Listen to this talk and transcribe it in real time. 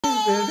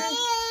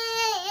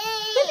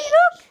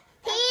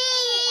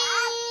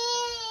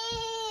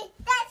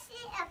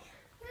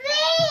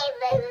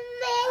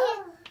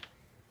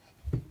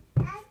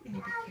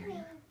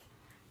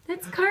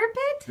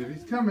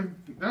Vivi's coming.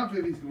 Now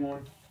Vivi's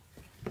going.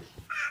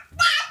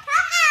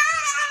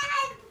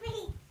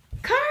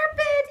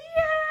 Carpet!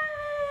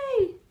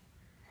 Yay!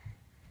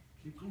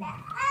 Keep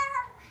going.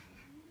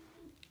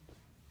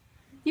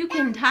 You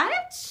can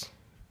touch?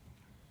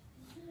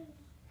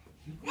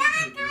 Keep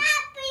going, Vivi.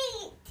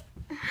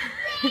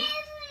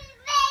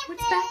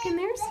 What's back in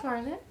there,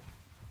 Scarlett?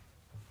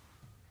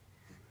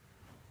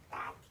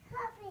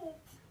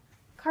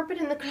 Carpet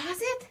in the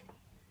closet?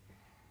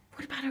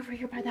 What about over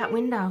here by that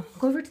window?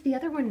 Go over to the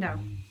other window.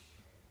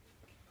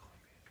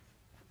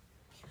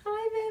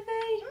 Hi,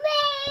 Vivi.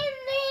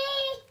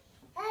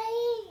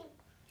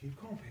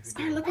 Keep going, baby.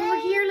 Scarlett, look over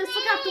here. Let's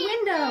look out the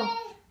window.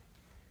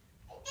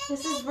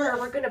 This is where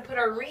we're going to put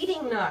our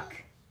reading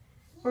nook.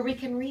 Where we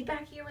can read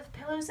back here with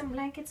pillows and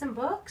blankets and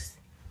books.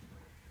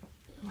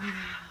 Wow.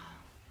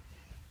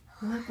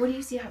 Look, what do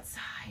you see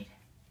outside?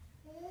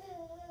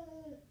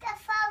 The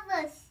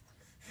flowers.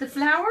 The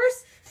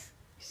flowers?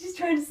 She's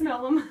trying to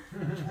smell them.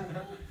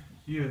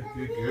 You're a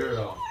good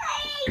girl.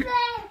 Yay,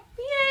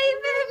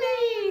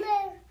 Vivi!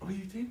 What do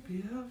you think,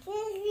 Viv?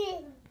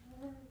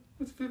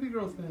 What's Vivi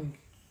girl think?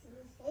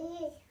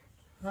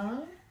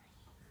 Huh?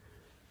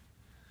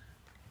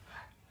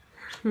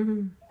 Yay!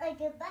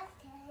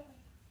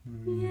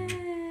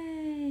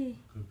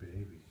 Good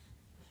baby.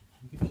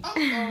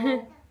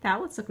 That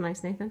would look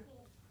nice, Nathan.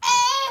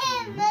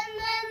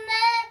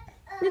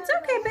 It's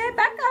okay, babe.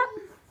 Back up.